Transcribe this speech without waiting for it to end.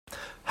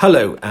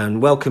Hello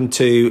and welcome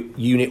to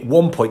Unit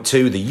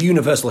 1.2, the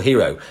Universal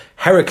Hero,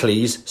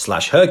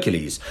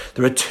 Heracles/Hercules.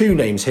 There are two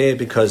names here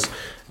because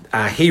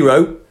our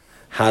hero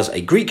has a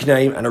Greek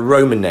name and a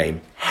Roman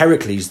name.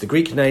 Heracles, the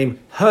Greek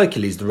name,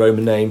 Hercules, the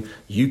Roman name.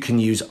 You can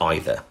use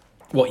either.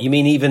 What, you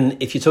mean even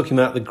if you're talking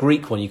about the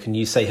Greek one, you can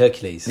use, say,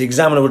 Hercules? The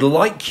examiner would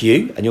like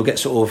you, and you'll get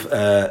sort of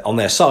on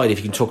their side if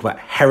you can talk about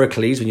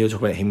Heracles when you're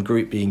talking about him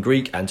being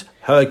Greek and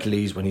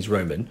Hercules when he's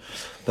Roman.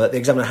 But the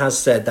examiner has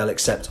said they'll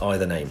accept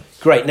either name.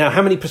 Great. Now,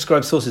 how many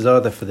prescribed sources are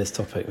there for this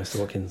topic, Mr.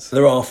 Watkins?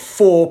 There are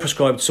 4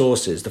 prescribed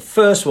sources. The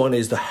first one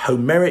is the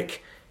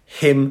Homeric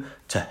hymn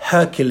to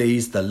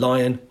Hercules the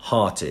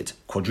Lion-Hearted,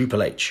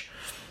 quadruple H.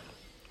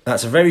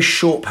 That's a very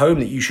short poem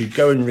that you should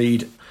go and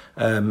read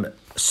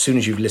as soon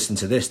as you've listened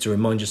to this to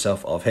remind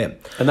yourself of him.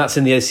 And that's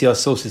in the OCR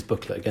sources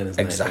booklet again, isn't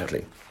it?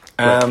 Exactly.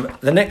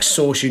 The next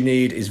source you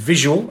need is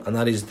visual, and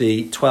that is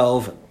the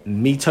 12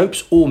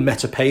 metopes or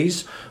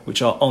metopes,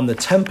 which are on the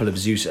temple of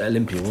Zeus at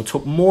Olympia. We'll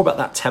talk more about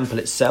that temple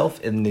itself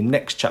in the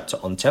next chapter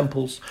on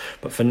temples,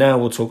 but for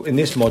now in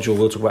this module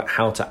we'll talk about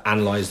how to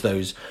analyse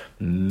those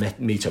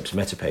metopes,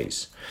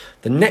 metopes.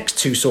 The next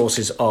 2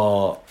 sources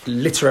are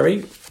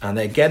literary, and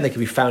they can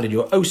be found in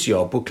your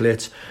OCR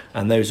booklet,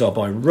 and those are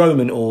by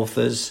Roman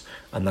authors,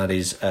 and that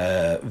is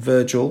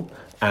Virgil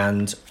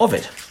and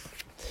Ovid.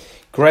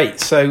 Great.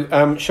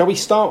 So shall we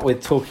start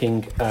with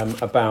talking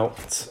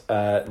about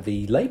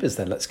the labours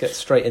then? Let's get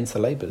straight into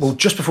labours. Well,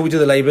 just before we do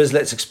the labours,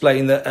 let's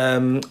explain that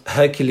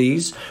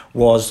Hercules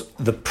was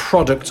the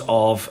product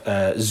of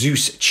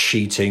Zeus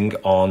cheating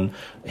on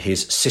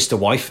his sister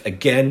wife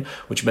again,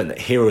 which meant that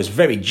Hera was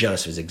very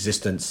jealous of his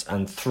existence,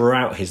 and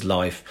throughout his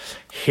life,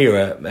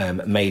 Hera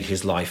made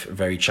his life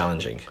very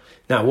challenging.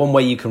 Now, one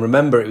way you can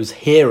remember it was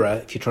Hera,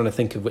 if you're trying to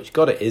think of which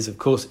god it is, of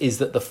course, is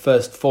that the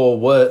first 4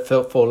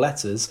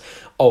 letters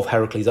of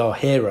Heracles are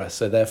Hera,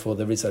 so therefore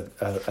there is a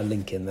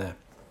link in there.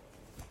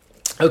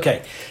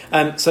 Okay,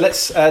 so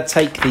let's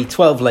take the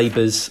 12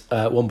 labours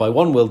one by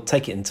one. We'll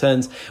take it in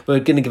turns. We're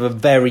going to give a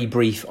very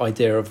brief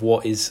idea of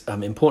what is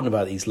important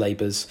about these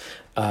labours,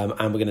 and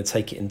we're going to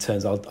take it in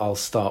turns. I'll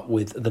start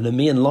with the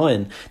Nemean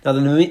lion. Now,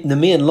 the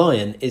Nemean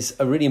lion is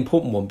a really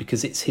important one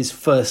because it's his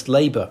first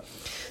labour.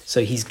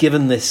 So he's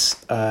given this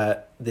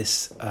set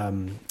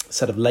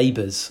of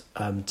labours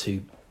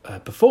to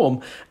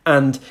perform,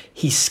 and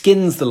he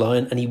skins the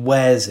lion and he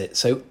wears it.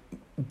 So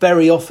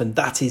very often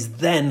that is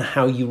then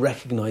how you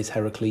recognise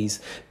Heracles,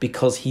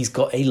 because he's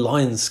got a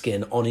lion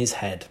skin on his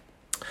head.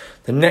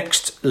 The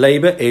next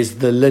labour is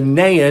the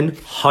Linnaean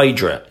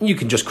Hydra. You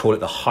can just call it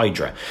the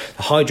Hydra.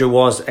 The Hydra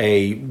was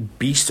a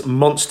beast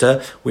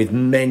monster with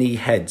many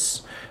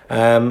heads.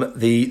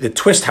 The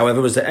twist,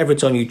 however, was that every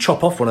time you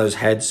chop off one of those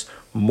heads,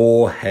 2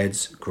 more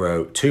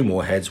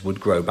heads would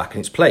grow back in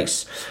its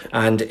place,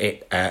 and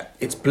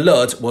its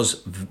blood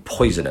was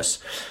poisonous.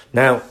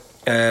 Now,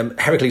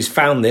 Heracles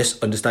found this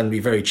understandably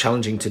very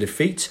challenging to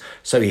defeat,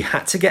 so he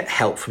had to get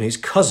help from his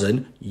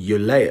cousin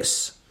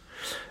Euaeus.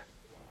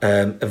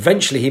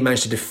 Eventually, he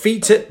managed to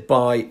defeat it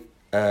by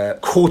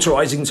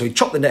cauterizing, so he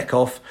chopped the neck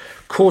off,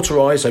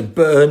 cauterize, so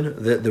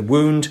burn the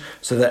wound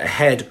so that a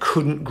head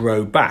couldn't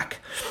grow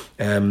back.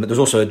 There was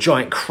also a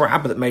giant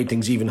crab that made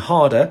things even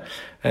harder.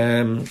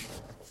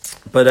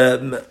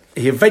 But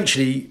he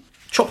eventually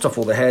chopped off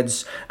all the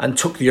heads and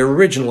took the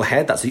original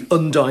head, that's the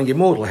undying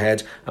immortal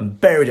head, and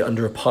buried it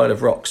under a pile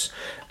of rocks.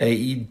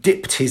 He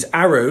dipped his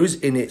arrows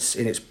in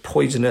its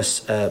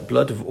poisonous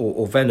blood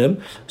or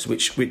venom,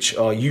 which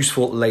are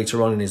useful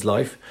later on in his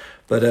life.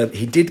 But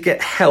he did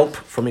get help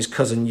from his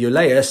cousin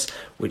Euaeus,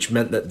 which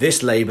meant that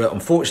this labour,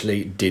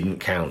 unfortunately, didn't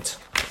count.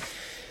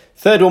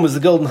 Third one was the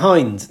golden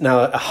hind.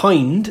 Now, a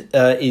hind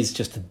is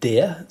just a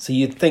deer, so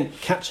you'd think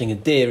catching a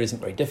deer isn't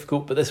very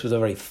difficult, but this was a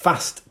very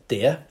fast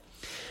deer,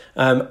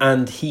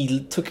 and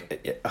he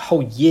took a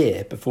whole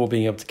year before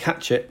being able to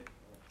catch it.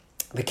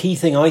 The key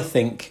thing, I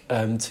think,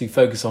 to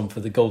focus on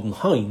for the golden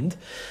hind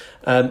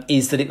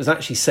is that it was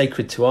actually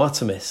sacred to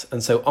Artemis,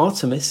 and so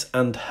Artemis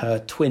and her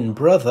twin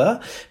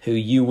brother, who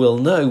you will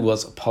know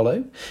was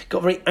Apollo,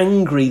 got very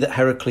angry that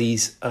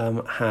Heracles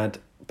had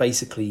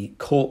basically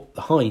caught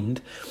the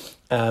hind.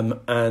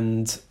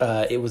 And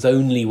it was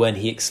only when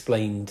he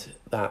explained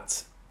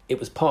that it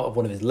was part of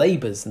one of his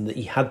labours and that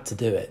he had to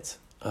do it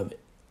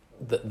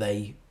that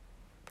they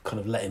kind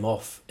of let him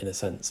off, in a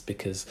sense,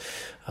 because,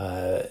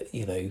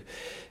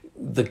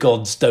 the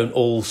gods don't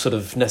all sort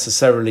of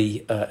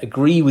necessarily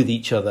agree with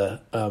each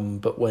other,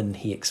 but when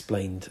he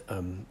explained,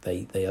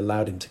 they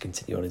allowed him to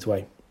continue on his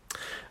way.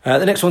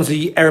 The next one's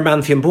the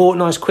Erymanthian boar,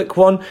 nice quick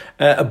one.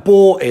 A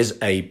boar is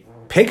a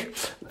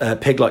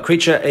pig-like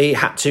creature. He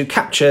had to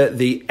capture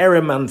the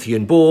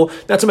Erymanthian boar.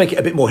 Now, to make it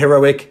a bit more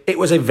heroic, it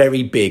was a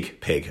very big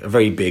pig, a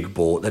very big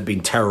boar that had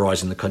been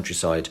terrorising the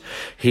countryside.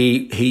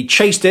 He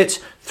chased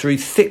it through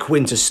thick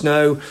winter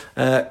snow,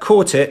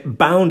 caught it,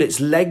 bound its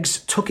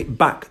legs, took it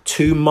back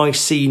to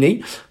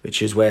Mycenae,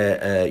 which is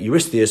where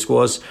Eurystheus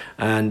was,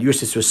 and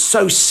Eurystheus was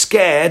so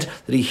scared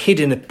that he hid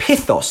in a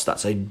pithos,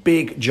 that's a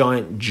big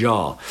giant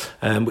jar,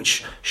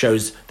 which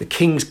shows the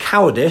king's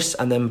cowardice,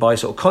 and then by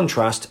sort of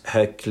contrast,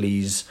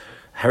 Hercules'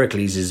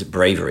 Heracles'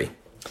 bravery.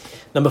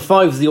 Number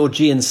 5 is the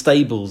Augean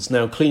stables.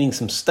 Now, cleaning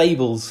some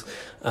stables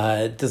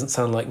doesn't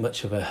sound like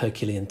much of a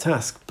Herculean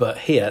task, but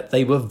here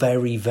they were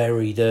very,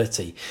 very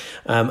dirty.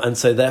 And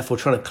so therefore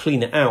trying to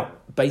clean it out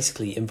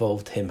basically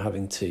involved him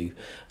having to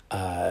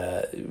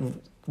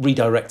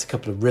redirect a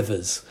couple of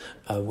rivers,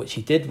 which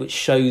he did, which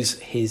shows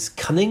his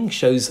cunning,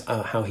 shows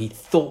how he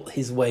thought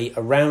his way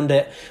around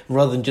it.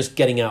 Rather than just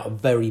getting out a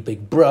very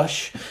big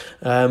brush,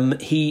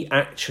 he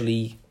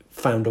actually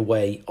found a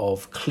way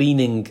of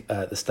cleaning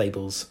the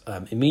stables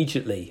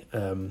immediately.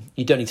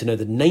 You don't need to know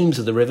the names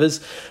of the rivers,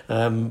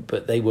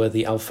 but they were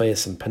the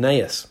Alpheus and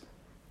Peneus.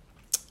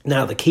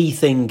 Now, the key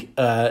thing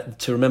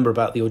to remember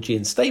about the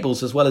Augean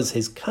stables, as well as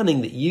his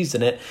cunning that he used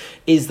in it,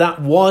 is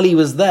that while he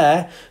was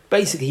there,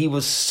 basically he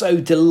was so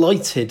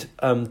delighted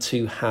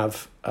to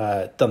have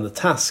done the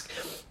task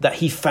that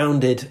he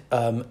founded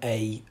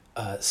a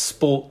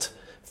sport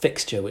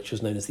fixture which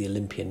was known as the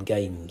Olympian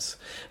Games,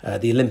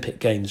 the Olympic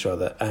Games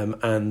rather,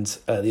 and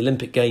the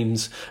Olympic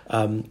Games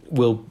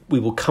we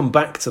will come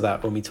back to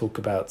that when we talk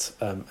about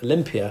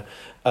Olympia,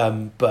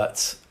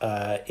 but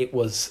it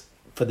was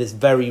for this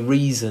very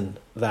reason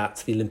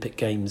that the Olympic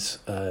Games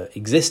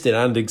existed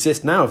and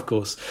exist now, of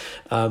course,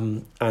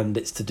 and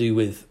it's to do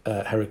with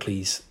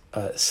Heracles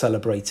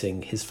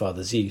celebrating his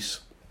father Zeus.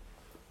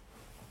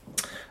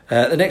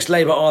 The next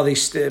labour are the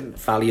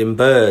Stymphalian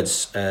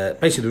birds.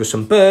 Basically, there were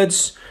some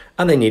birds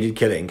and they needed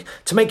killing.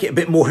 To make it a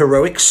bit more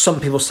heroic, some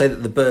people say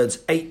that the birds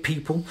ate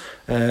people.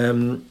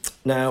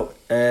 Now,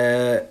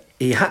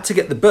 he had to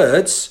get the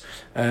birds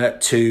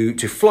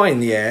to fly in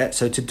the air.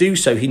 So to do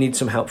so, he needed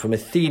some help from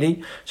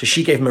Athene. So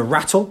she gave him a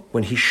rattle.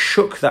 When he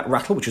shook that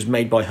rattle, which was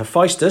made by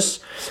Hephaestus,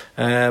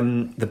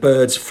 the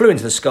birds flew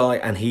into the sky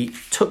and he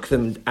took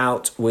them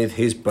out with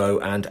his bow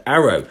and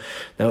arrow.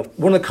 Now,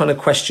 one of the kind of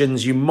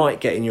questions you might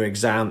get in your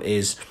exam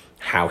is,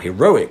 how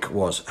heroic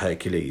was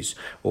Hercules,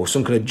 or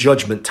some kind of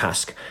judgment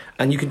task.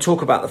 And you can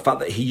talk about the fact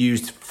that he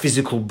used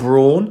physical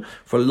brawn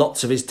for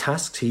lots of his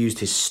tasks. He used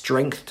his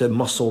strength to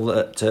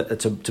muscle,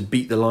 to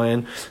beat the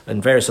lion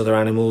and various other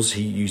animals.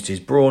 He used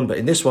his brawn, but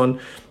in this one,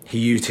 he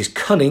used his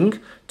cunning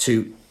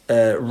to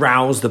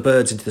rouse the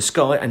birds into the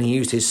sky, and he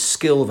used his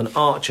skill of an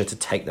archer to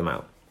take them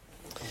out.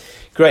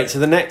 Great, so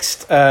the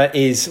next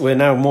is, we're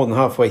now more than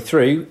halfway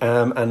through,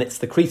 and it's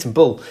the Cretan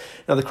Bull.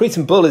 Now, the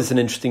Cretan Bull is an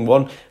interesting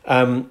one.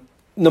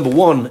 Number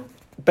one,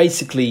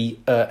 basically,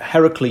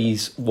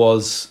 Heracles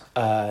was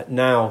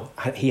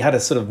he had a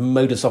sort of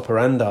modus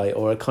operandi,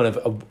 or a kind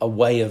of a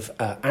way of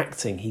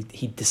acting.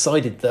 He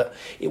decided that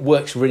it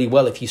works really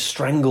well if you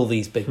strangle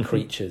these big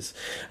creatures.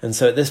 And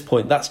so at this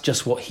point, that's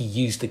just what he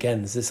used again.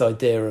 There's this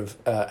idea of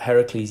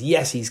Heracles.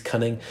 Yes, he's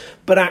cunning,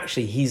 but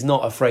actually he's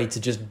not afraid to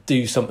just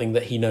do something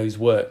that he knows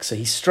works. So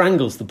he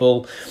strangles the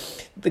bull.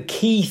 The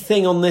key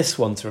thing on this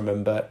one to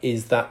remember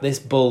is that this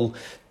bull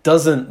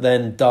doesn't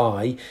then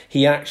die.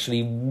 He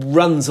actually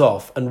runs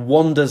off and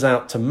wanders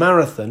out to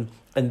Marathon,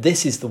 and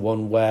this is the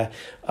one where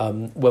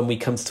when we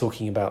come to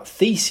talking about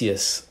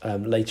Theseus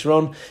later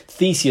on,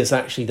 Theseus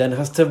actually then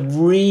has to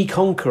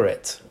reconquer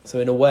it. So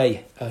in a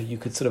way, you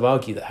could sort of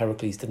argue that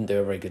Heracles didn't do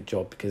a very good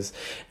job, because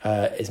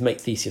his mate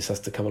Theseus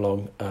has to come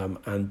along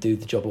and do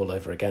the job all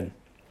over again.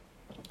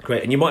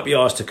 Great, and you might be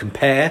asked to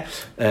compare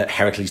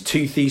Heracles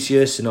to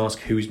Theseus and ask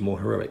who is more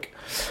heroic.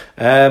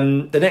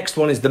 The next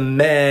one is the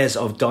mares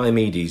of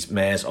Diomedes.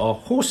 Mares are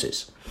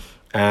horses.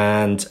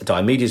 And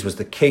Diomedes was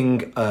the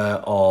king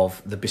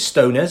of the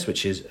Bistones,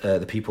 which is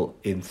the people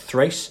in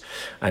Thrace.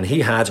 And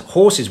he had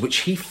horses which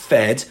he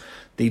fed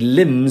the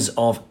limbs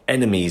of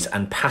enemies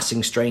and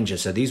passing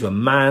strangers. So these were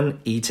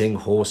man-eating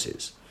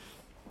horses.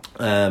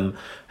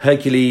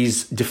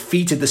 Hercules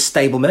defeated the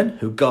stablemen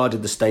who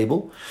guarded the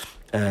stable.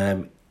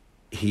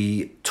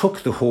 He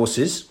took the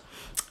horses.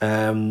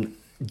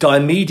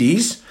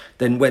 Diomedes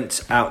then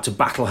went out to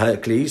battle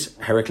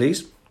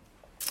Heracles.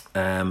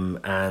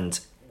 And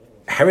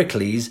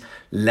Heracles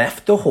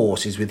left the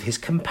horses with his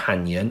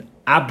companion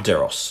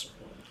Abderos.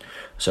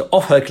 So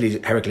off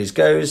Heracles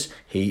goes.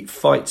 He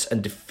fights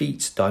and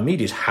defeats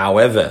Diomedes.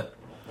 However,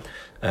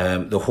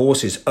 the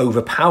horses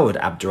overpowered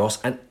Abderos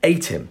and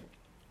ate him.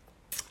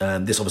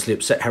 This obviously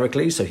upset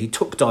Heracles, so he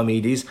took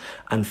Diomedes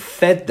and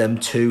fed them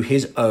to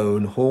his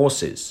own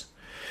horses.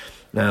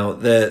 Now,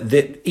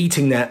 the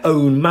eating their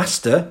own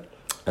master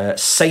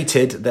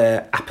sated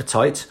their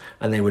appetite,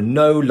 and they were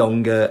no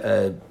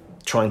longer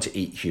trying to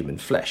eat human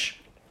flesh.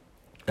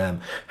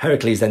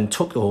 Heracles then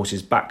took the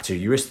horses back to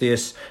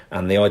Eurystheus,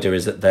 and the idea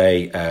is that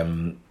they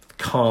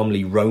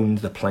calmly roamed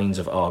the plains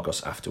of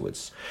Argos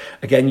afterwards.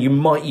 Again, you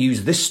might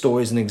use this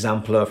story as an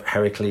example of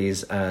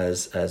Heracles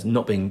as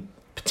not being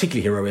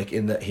particularly heroic,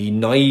 in that he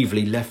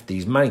naively left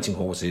these man-eating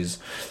horses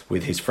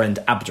with his friend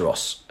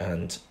Abderos,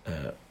 and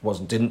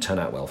didn't turn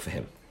out well for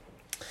him.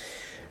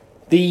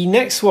 The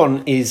next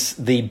one is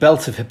the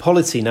Belt of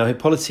Hippolyte. Now,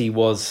 Hippolyte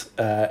was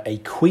a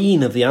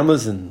queen of the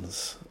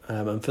Amazons,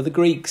 and for the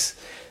Greeks,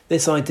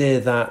 this idea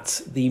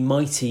that the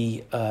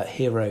mighty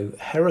hero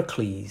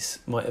Heracles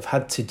might have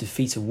had to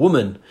defeat a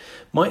woman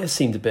might have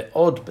seemed a bit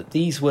odd, but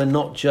these were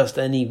not just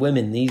any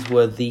women. These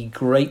were the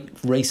great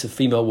race of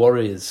female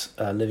warriors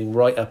living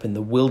right up in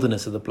the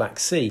wilderness of the Black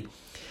Sea.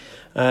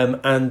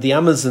 And the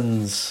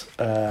Amazons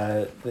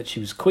that she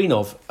was queen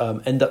of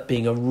end up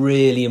being a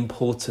really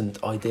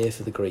important idea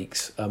for the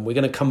Greeks. We're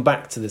going to come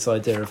back to this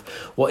idea of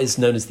what is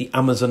known as the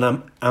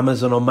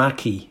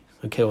Amazonomachy,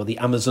 or the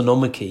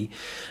Amazonomachy,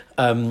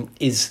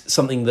 is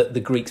something that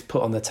the Greeks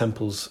put on their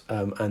temples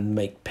and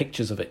make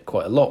pictures of it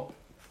quite a lot.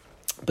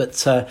 But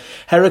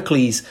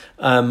Heracles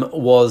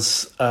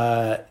was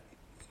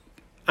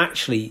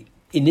actually,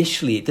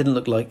 initially, it didn't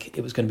look like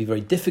it was going to be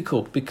very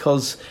difficult,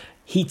 because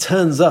he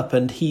turns up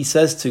and he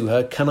says to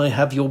her, "Can I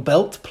have your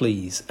belt,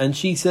 please?" And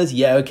she says,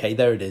 "Yeah, okay,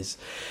 there it is."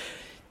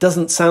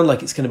 Doesn't sound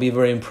like it's going to be a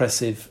very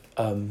impressive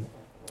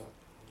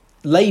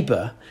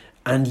labour,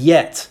 and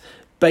yet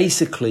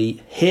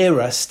basically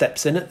Hera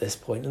steps in at this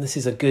point, and this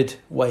is a good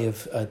way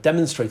of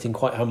demonstrating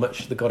quite how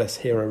much the goddess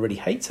Hera really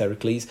hates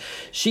Heracles.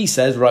 She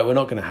says, "Right, we're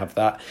not going to have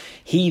that."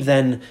 She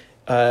then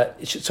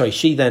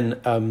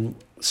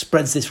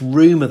spreads this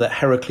rumour that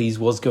Heracles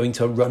was going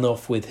to run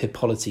off with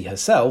Hippolyte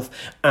herself,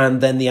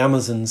 and then the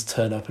Amazons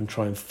turn up and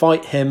try and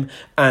fight him,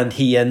 and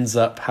he ends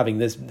up having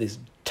this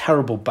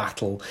terrible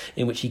battle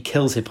in which he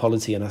kills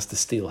Hippolyte and has to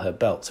steal her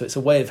belt. So it's a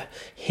way of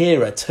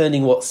Hera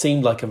turning what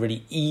seemed like a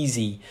really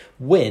easy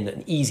win,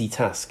 an easy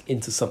task,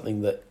 into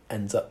something that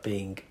ends up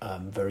being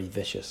very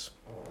vicious.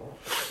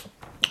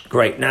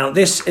 Great. Now,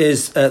 this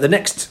is the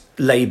next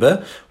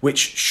labour, which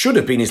should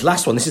have been his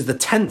last one. This is the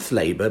 10th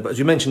labour, but as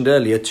you mentioned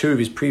earlier, 2 of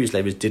his previous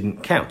labours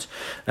didn't count.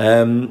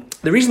 The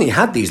reason he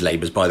had these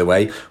labours, by the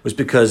way, was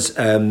because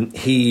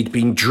he'd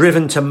been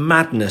driven to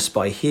madness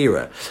by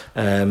Hera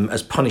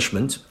as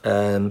punishment,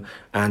 and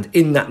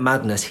in that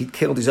madness, he'd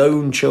killed his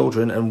own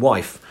children and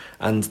wife.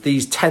 And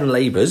these 10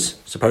 labours,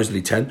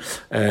 supposedly 10,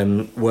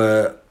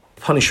 were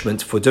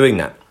punishment for doing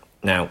that.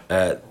 Now,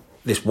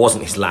 this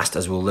wasn't his last,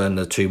 as we'll learn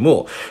the 2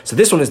 more. So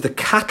this one is the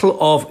cattle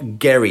of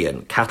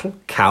Geryon. Cattle,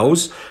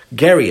 cows,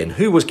 Geryon.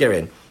 Who was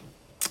Geryon?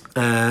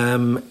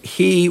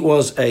 He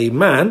was a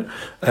man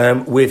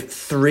with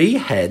 3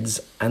 heads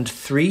and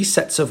 3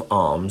 sets of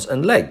arms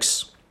and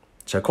legs.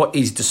 So quite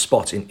easy to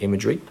spot in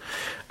imagery.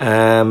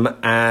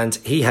 And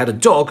he had a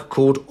dog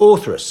called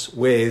Orthrus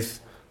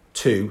with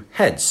 2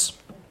 heads.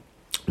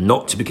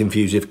 Not to be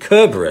confused with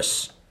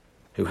Kerberos,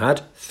 who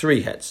had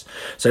 3 heads.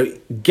 So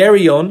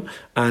Geryon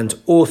and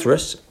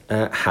Orthrus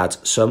had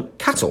some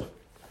cattle.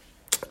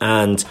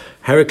 And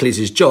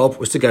Heracles' job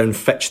was to go and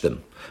fetch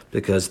them,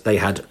 because they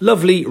had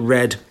lovely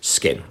red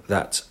skin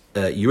that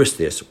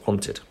Eurystheus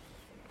wanted.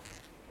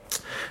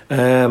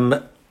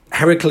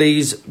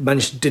 Heracles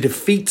managed to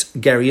defeat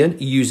Geryon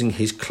using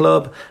his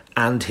club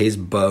and his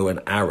bow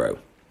and arrow.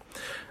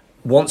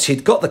 Once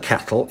he'd got the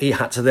cattle, he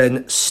had to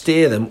then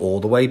steer them all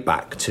the way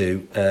back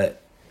to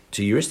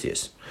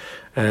Eurystheus.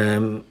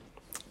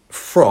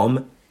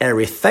 From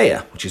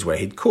Erythea, which is where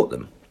he'd caught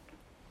them.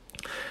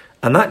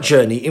 And that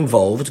journey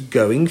involved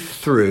going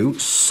through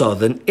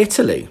southern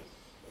Italy.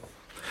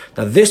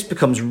 Now, this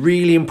becomes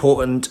really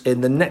important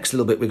in the next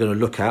little bit we're going to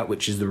look at,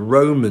 which is the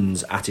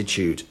Romans'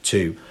 attitude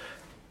to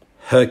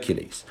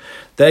Hercules.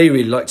 They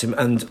really liked him,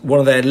 and one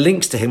of their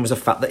links to him was the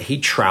fact that he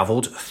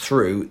travelled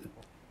through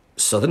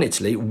southern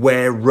Italy,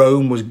 where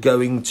Rome was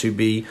going to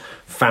be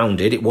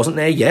founded. It wasn't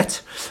there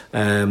yet.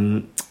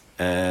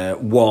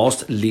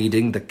 Whilst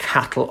leading the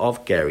cattle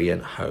of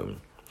Geryon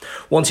home.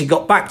 Once he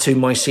got back to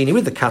Mycenae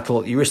with the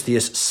cattle,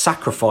 Eurystheus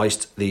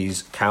sacrificed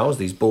these cows,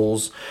 these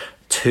bulls,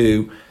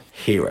 to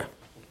Hera.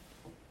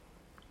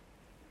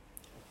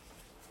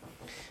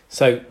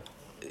 So,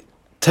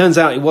 turns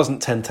out it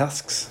wasn't 10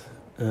 tasks,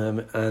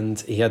 and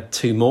he had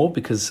 2 more,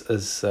 because,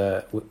 as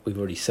we've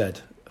already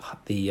said,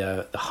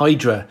 the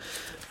Hydra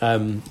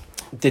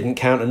didn't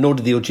count, and nor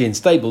did the Augean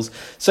stables.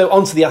 So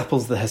onto the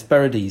apples, the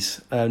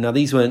Hesperides. Now,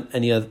 these weren't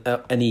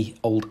any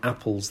old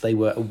apples. They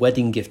were a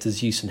wedding gift to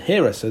Zeus and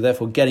Hera, so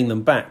therefore getting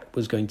them back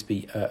was going to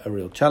be a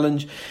real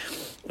challenge.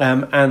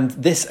 And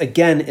this,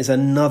 again, is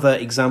another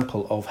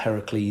example of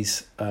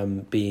Heracles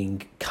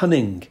being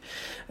cunning.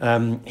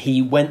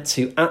 He went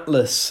to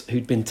Atlas,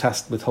 who'd been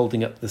tasked with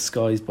holding up the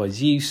skies by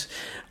Zeus,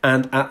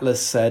 and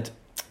Atlas said,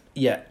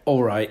 "Yeah,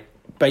 all right,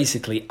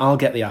 basically, I'll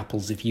get the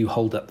apples if you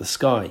hold up the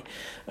sky."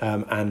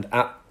 And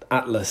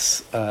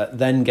Atlas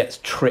then gets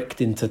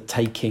tricked into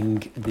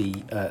taking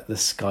the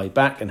sky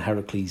back, and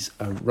Heracles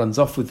runs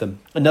off with them.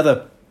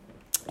 Another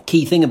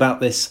key thing about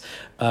this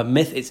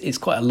myth, it's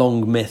quite a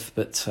long myth,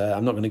 but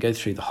I'm not going to go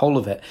through the whole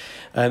of it.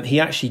 He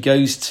actually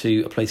goes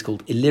to a place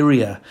called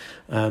Illyria,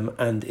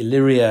 and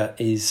Illyria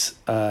is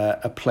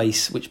a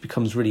place which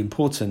becomes really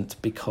important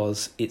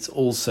because it's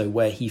also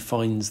where he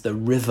finds the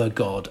river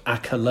god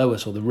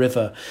Achelous, or the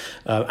river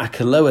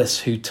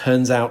Achelous, who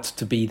turns out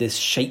to be this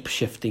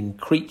shape-shifting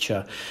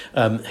creature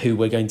who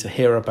we're going to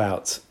hear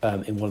about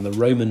in one of the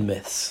Roman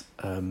myths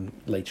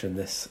later in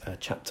this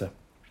chapter.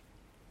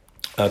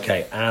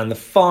 Okay, and the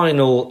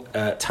final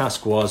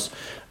task was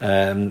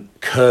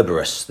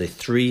Kerberos, the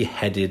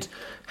three-headed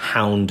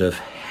hound of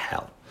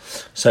hell.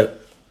 So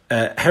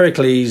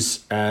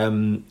Heracles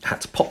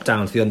had to pop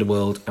down to the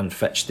underworld and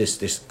fetch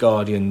this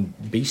guardian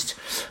beast.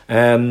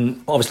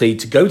 Obviously,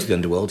 to go to the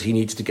underworld, he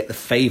needed to get the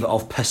favour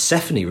of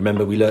Persephone.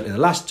 Remember, we learned in the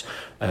last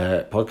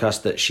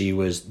podcast that she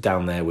was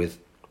down there with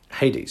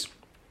Hades.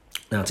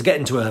 Now, to get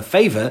into her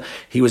favour,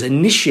 he was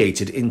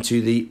initiated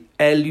into the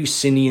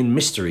Eleusinian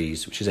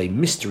Mysteries, which is a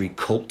mystery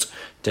cult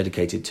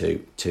dedicated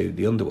to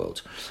the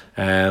underworld.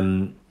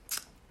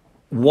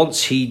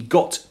 Once he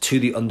got to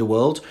the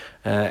underworld,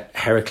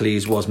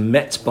 Heracles was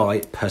met by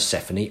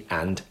Persephone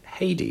and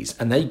Hades,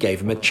 and they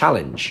gave him a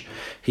challenge.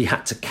 He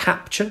had to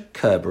capture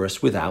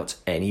Kerberos without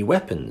any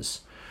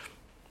weapons.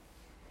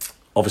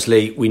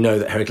 Obviously, we know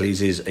that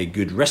Heracles is a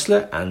good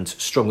wrestler and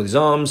strong with his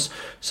arms,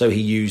 so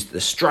he used the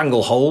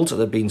stranglehold that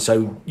had been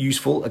so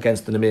useful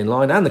against the Nemean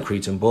lion and the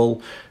Cretan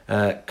bull,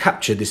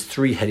 captured this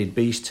three-headed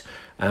beast,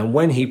 and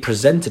when he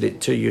presented it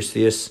to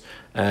Eurystheus,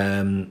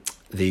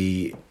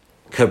 the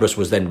Kerberos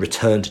was then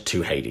returned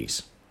to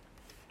Hades.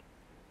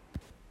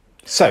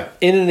 So,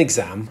 in an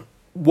exam,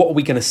 what are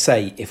we going to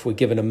say if we're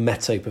given a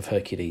metope of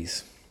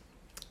Hercules?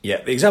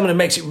 Yeah, the examiner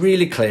makes it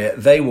really clear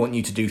they want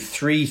you to do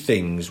three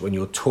things when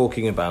you're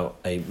talking about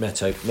a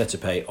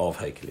metope of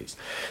Hercules.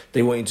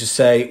 They want you to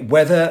say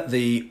whether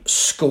the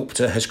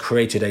sculptor has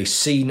created a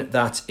scene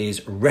that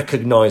is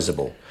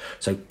recognisable.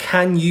 So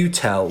can you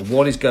tell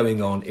what is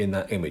going on in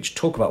that image?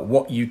 Talk about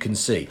what you can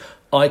see.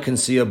 I can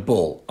see a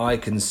bull. I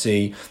can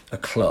see a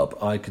club.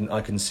 I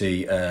can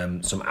see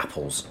some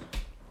apples.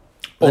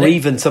 Or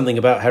even something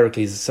about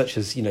Heracles, such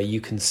as,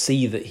 you can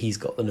see that he's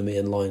got the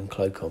Nemean lion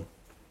cloak on.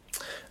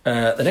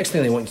 The next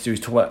thing they want you to do is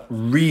talk about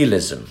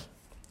realism.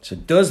 So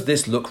does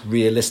this look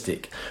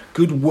realistic?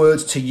 Good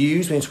words to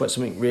use when you talk about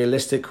something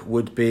realistic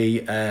would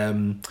be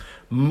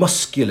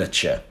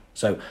musculature.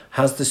 So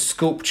has the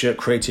sculpture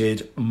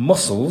created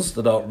muscles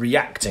that are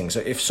reacting?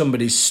 So if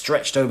somebody's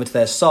stretched over to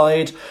their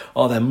side,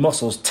 are their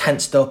muscles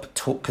tensed up,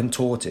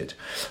 contorted?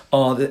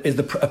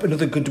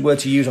 Another good word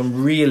to use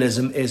on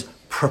realism is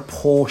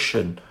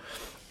proportion.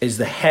 Is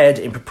the head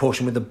in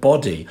proportion with the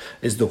body?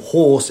 Is the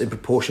horse in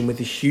proportion with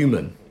the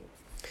human?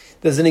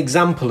 There's an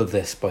example of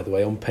this, by the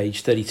way, on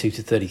page 32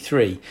 to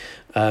 33,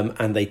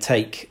 and they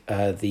take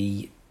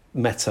the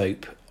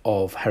metope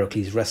of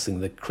Heracles wrestling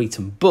the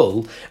Cretan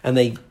bull, and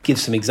they give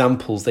some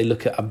examples. They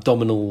look at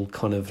abdominal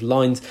kind of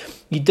lines.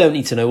 You don't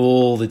need to know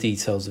all the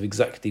details of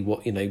exactly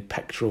what,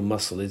 pectoral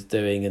muscle is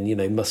doing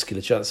and,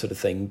 musculature, that sort of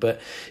thing, but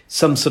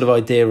some sort of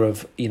idea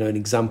of, an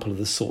example of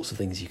the sorts of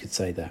things you could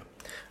say there.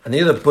 And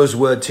the other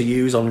buzzword to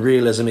use on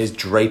realism is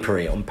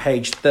drapery. On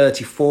page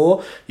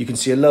 34, you can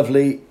see a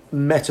lovely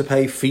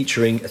metope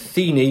featuring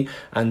Athene,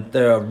 and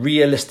there are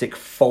realistic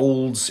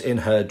folds in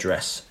her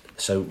dress.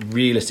 So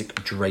realistic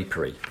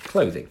drapery,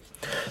 clothing.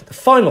 The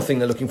final thing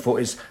they're looking for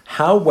is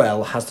how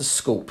well has the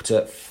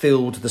sculptor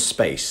filled the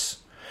space?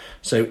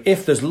 So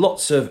if there's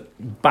lots of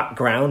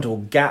background or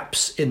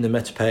gaps in the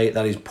metope,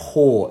 that is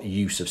poor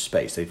use of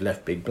space. They've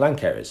left big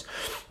blank areas.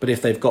 But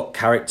if they've got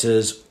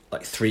characters,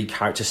 like three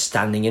characters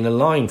standing in a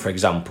line, for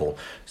example,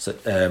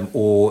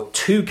 or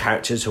two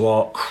characters who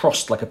are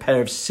crossed like a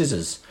pair of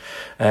scissors,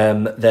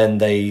 then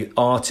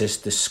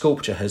the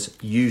sculptor has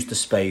used the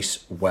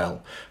space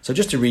well. So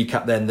just to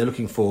recap then, they're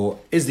looking for,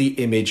 is the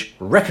image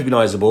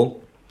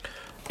recognisable?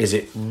 Is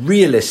it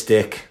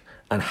realistic?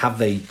 And have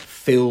they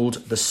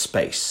filled the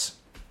space?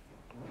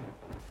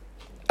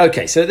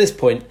 Okay, so at this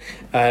point,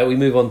 we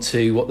move on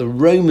to what the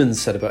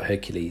Romans said about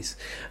Hercules.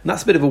 And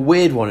that's a bit of a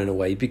weird one in a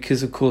way,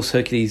 because, of course,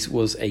 Hercules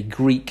was a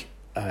Greek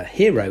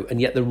hero,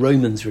 and yet the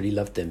Romans really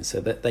loved him,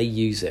 so that they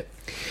use it.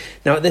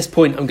 Now, at this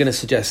point, I'm going to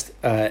suggest,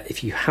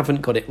 if you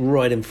haven't got it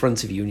right in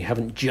front of you and you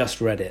haven't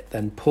just read it,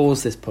 then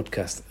pause this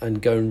podcast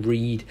and go and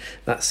read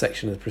that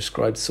section of the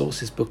Prescribed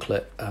Sources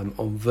booklet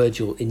on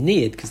Virgil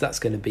Aeneid, because that's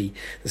going to be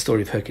the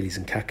story of Hercules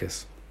and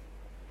Cacus.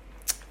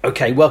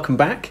 Okay, welcome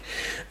back,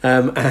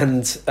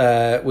 and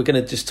we're going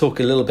to just talk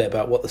a little bit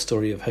about what the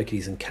story of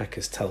Hercules and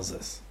Cacus tells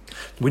us.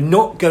 We're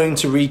not going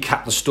to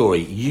recap the story.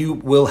 You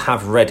will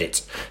have read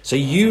it. So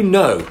you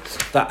know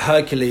that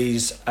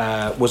Hercules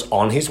was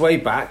on his way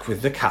back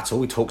with the cattle.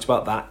 We talked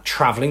about that,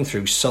 travelling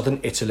through southern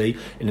Italy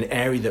in an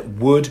area that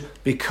would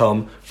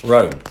become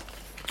Rome.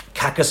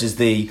 Cacus is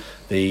the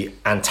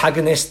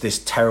antagonist, this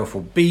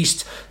terrible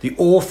beast. The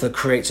author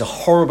creates a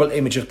horrible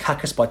image of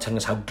Cacus by telling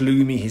us how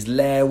gloomy his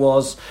lair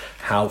was,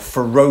 how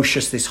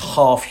ferocious this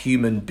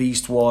half-human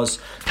beast was,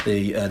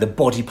 the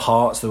body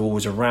parts that are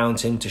always around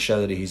him to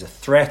show that he's a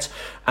threat,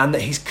 and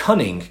that he's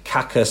cunning.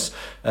 Cacus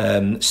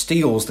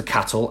steals the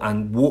cattle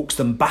and walks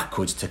them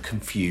backwards to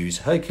confuse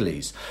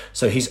Hercules.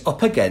 So he's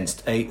up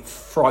against a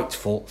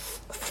frightful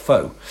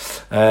foe.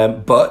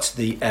 But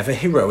the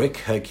ever-heroic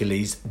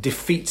Hercules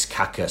defeats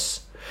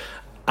Cacus.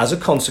 As a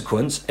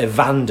consequence,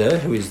 Evander,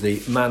 who is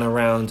the man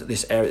around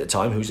this area at the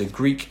time, who's a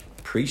Greek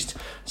priest,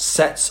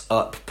 sets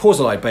up, pours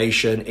a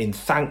libation in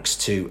thanks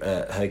to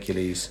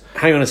Hercules.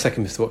 Hang on a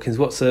second, Mr. Watkins.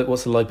 What's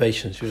a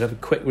libation? Should we have a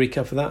quick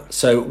recap of that?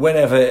 So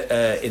whenever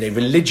in a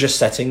religious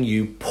setting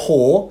you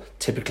pour,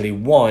 typically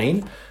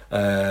wine,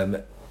 onto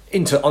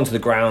the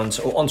ground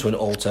or onto an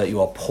altar,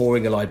 you are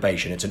pouring a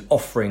libation. It's an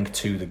offering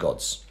to the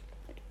gods.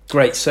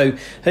 Great. So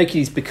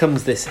Hercules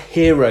becomes this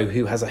hero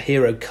who has a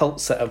hero cult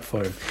set up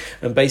for him.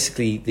 And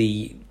basically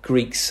the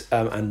Greeks,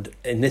 and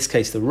in this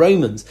case the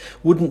Romans,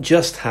 wouldn't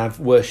just have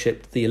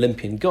worshipped the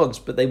Olympian gods,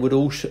 but they would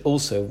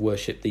also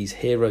worship these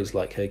heroes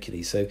like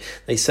Hercules. So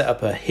they set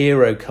up a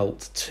hero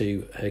cult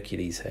to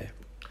Hercules here.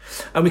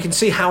 And we can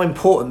see how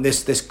important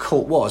this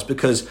cult was,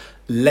 because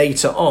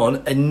later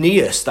on,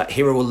 Aeneas, that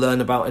hero we'll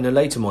learn about in a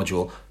later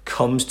module,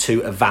 comes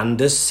to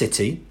Evander's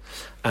city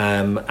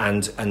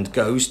and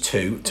goes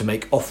to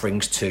make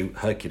offerings to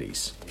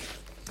Hercules.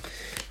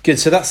 Good,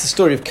 so that's the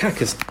story of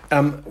Cacus.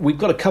 We've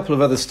got a couple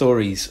of other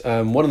stories.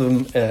 One of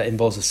them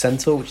involves a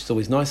centaur, which is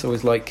always nice. I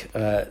always like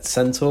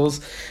centaurs.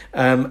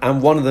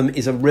 And one of them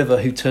is a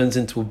river who turns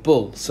into a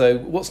bull. So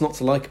what's not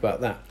to like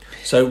about that?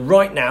 So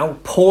right now,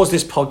 pause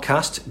this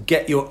podcast,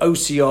 get your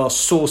OCR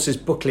sources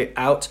booklet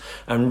out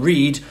and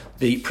read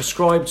the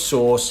prescribed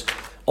source,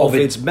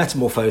 Ovid's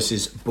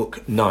Metamorphoses,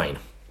 Book 9.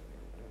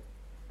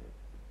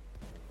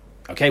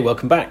 Okay,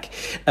 welcome back.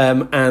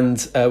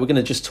 And we're going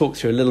to just talk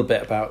through a little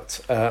bit about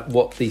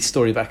what the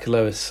story of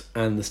Achelous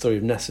and the story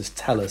of Nessus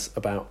tell us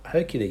about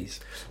Hercules.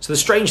 So the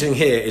strange thing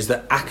here is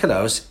that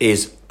Achelous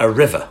is a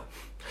river.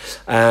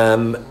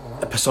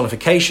 A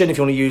personification, if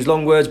you want to use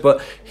long words,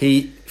 but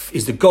he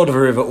is the god of a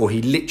river, or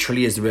he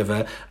literally is the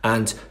river,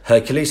 and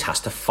Hercules has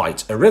to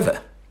fight a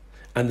river.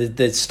 And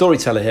the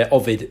storyteller here,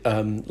 Ovid,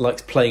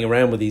 likes playing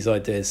around with these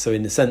ideas. So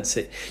in the sense,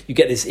 you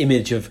get this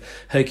image of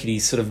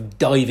Hercules sort of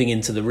diving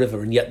into the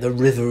river, and yet the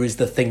river is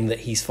the thing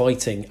that he's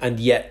fighting. And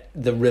yet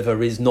the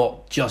river is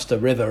not just a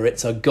river,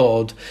 it's a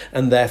god.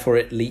 And therefore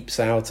it leaps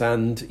out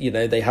and,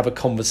 they have a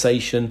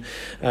conversation.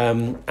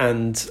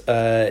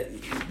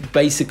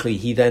 Basically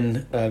he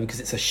then, because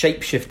it's a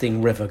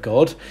shape-shifting river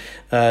god,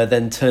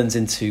 then turns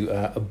into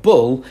a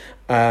bull.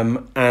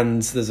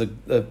 And there's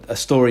a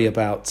story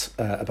about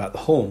the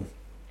horn.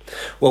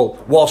 Well,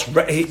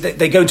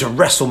 they go into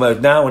wrestle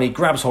mode now, and he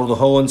grabs hold of the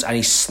horns and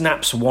he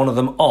snaps one of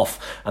them off,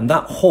 and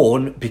that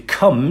horn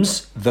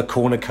becomes the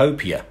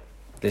cornucopia,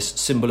 this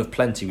symbol of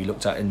plenty we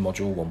looked at in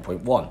module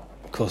 1.1.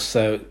 Of course,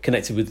 so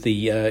connected with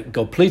the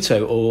god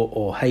Pluto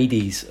or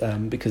Hades,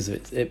 because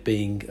of it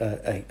being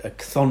a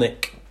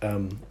chthonic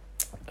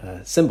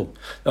symbol.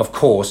 Of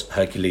course,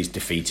 Hercules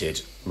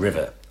defeated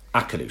River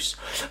Achelous.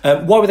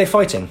 Why were they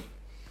fighting?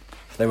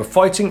 They were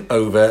fighting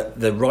over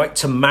the right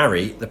to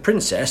marry the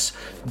princess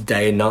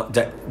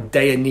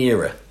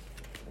Deianira.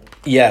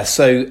 Yeah,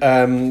 so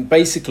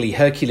basically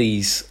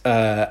Hercules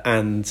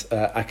and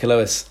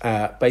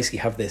Achelous basically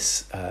have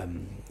this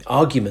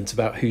argument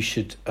about who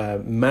should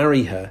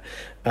marry her,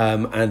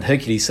 and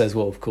Hercules says,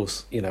 well, of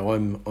course,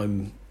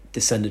 I'm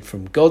descended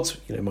from gods.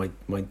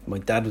 My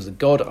dad was a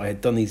god. I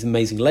had done these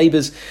amazing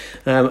labours,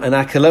 and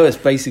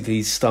Achelous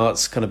basically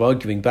starts kind of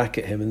arguing back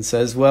at him and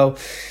says, well,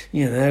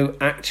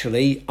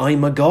 actually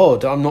I'm a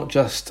god. I'm not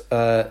just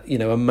a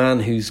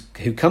man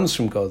who comes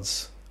from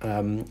gods.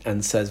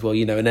 And says, well,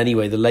 and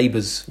anyway, the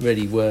labours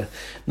really were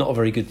not a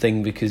very good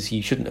thing, because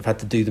you shouldn't have had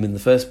to do them in the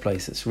first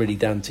place. It's really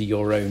down to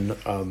your own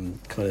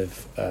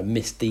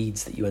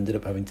misdeeds that you ended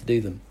up having to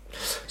do them.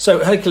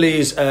 So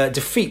Hercules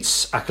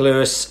defeats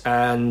Achelous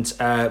and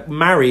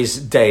marries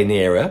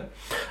Deianira,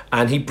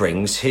 and he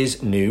brings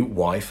his new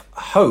wife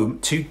home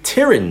to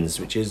Tiryns,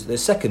 which is the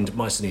second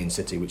Mycenaean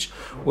city, which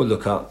we'll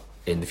look at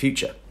in the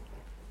future.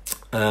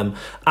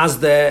 As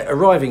they're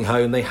arriving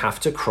home, they have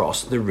to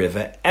cross the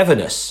river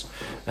Evenus.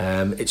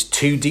 It's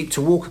too deep to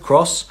walk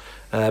across.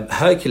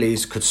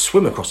 Hercules could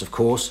swim across, of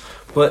course,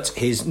 but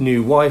his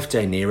new wife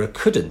Deianira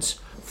couldn't.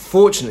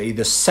 Fortunately,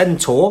 the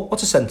centaur...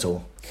 What's a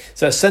centaur?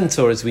 So a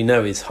centaur, as we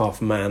know, is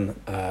half man,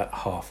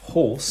 half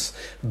horse.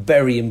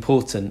 Very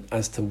important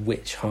as to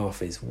which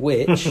half is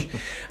which.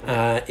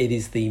 It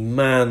is the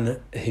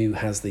man who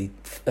has the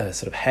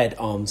sort of head,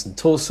 arms and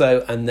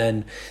torso, and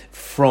then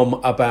from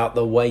about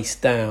the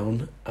waist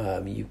down,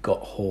 you've got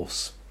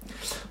horse.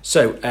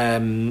 So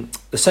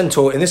the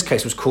centaur in this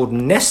case was called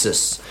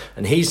Nessus,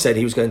 and he said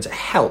he was going to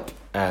help,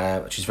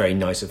 which is very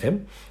nice of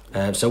him.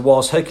 So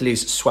whilst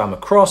Hercules swam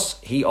across,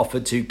 he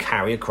offered to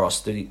carry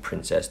across the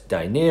princess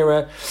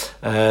Deianira.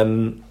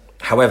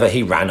 However,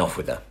 he ran off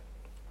with her.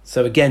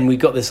 So again, we've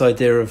got this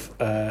idea of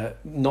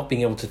not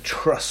being able to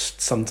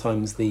trust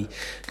sometimes the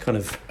kind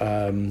of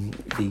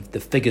the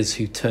figures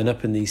who turn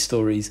up in these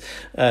stories.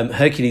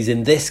 Hercules,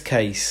 in this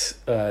case,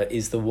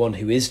 is the one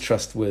who is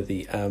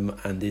trustworthy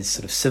and is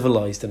sort of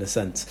civilized in a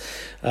sense.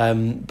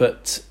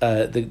 But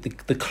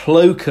the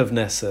cloak of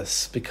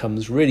Nessus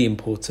becomes really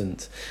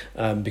important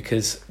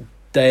because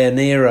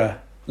Deianira,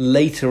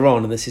 later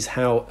on, and this is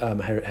how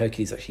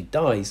Hercules actually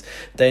dies,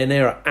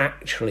 Deianira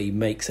actually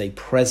makes a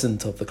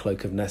present of the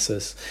cloak of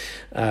Nessus,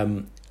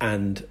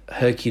 and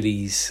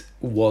Hercules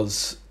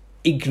was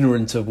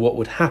ignorant of what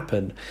would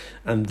happen,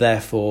 and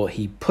therefore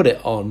he put it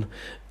on,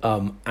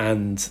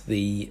 and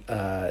the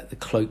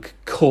cloak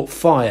caught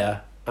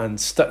fire and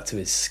stuck to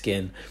his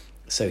skin.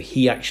 So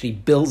he actually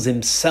builds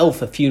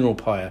himself a funeral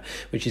pyre,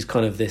 which is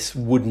kind of this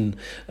wooden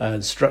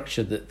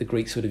structure that the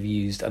Greeks would have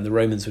used and the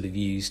Romans would have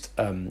used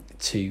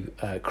to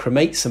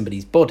cremate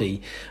somebody's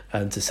body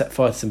and to set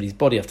fire to somebody's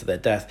body after their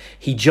death.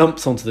 He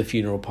jumps onto the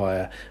funeral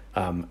pyre,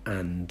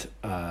 and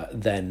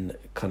then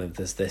kind of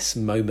there's this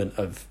moment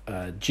of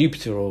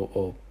Jupiter,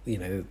 or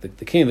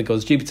the king of the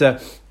gods,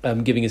 Jupiter,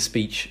 giving a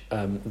speech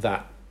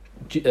that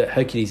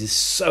Hercules is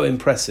so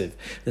impressive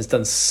and has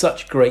done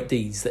such great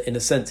deeds that in a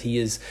sense he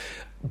is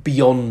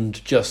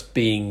beyond just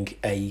being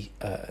a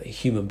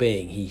human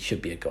being. He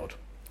should be a god.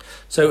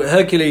 So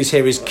Hercules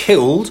here is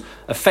killed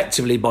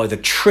effectively by the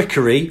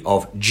trickery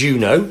of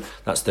Juno.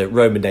 That's the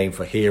Roman name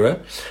for Hera.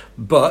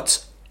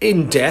 But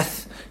in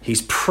death,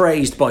 he's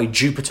praised by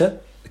Jupiter,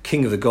 the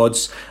king of the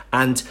gods,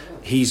 and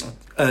he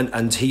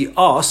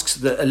asks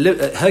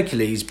that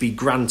Hercules be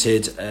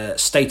granted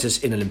status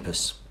in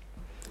Olympus.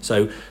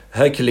 So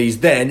Hercules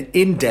then,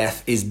 in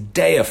death, is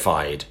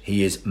deified.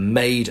 He is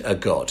made a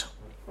god.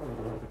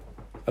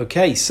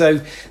 Okay,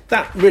 so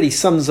that really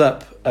sums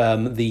up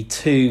the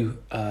two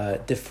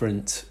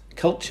different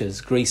cultures,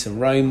 Greece and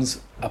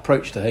Rome's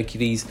approach to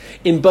Hercules.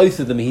 In both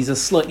of them, he's a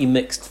slightly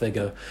mixed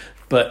figure,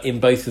 but in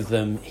both of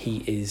them,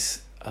 he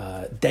is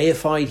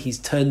deified. He's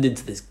turned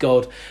into this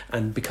god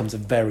and becomes a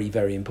very,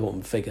 very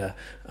important figure,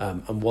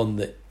 and one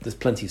that there's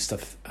plenty of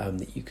stuff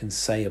that you can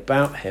say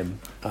about him,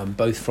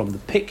 both from the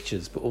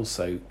pictures but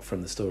also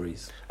from the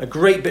stories. A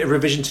great bit of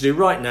revision to do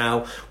right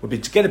now would be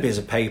to get a piece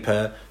of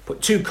paper,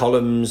 put 2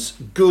 columns,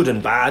 good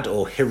and bad,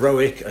 or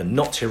heroic and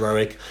not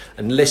heroic,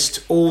 and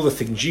list all the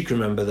things you can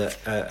remember that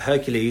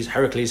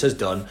Heracles has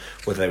done,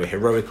 whether they were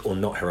heroic or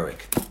not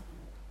heroic.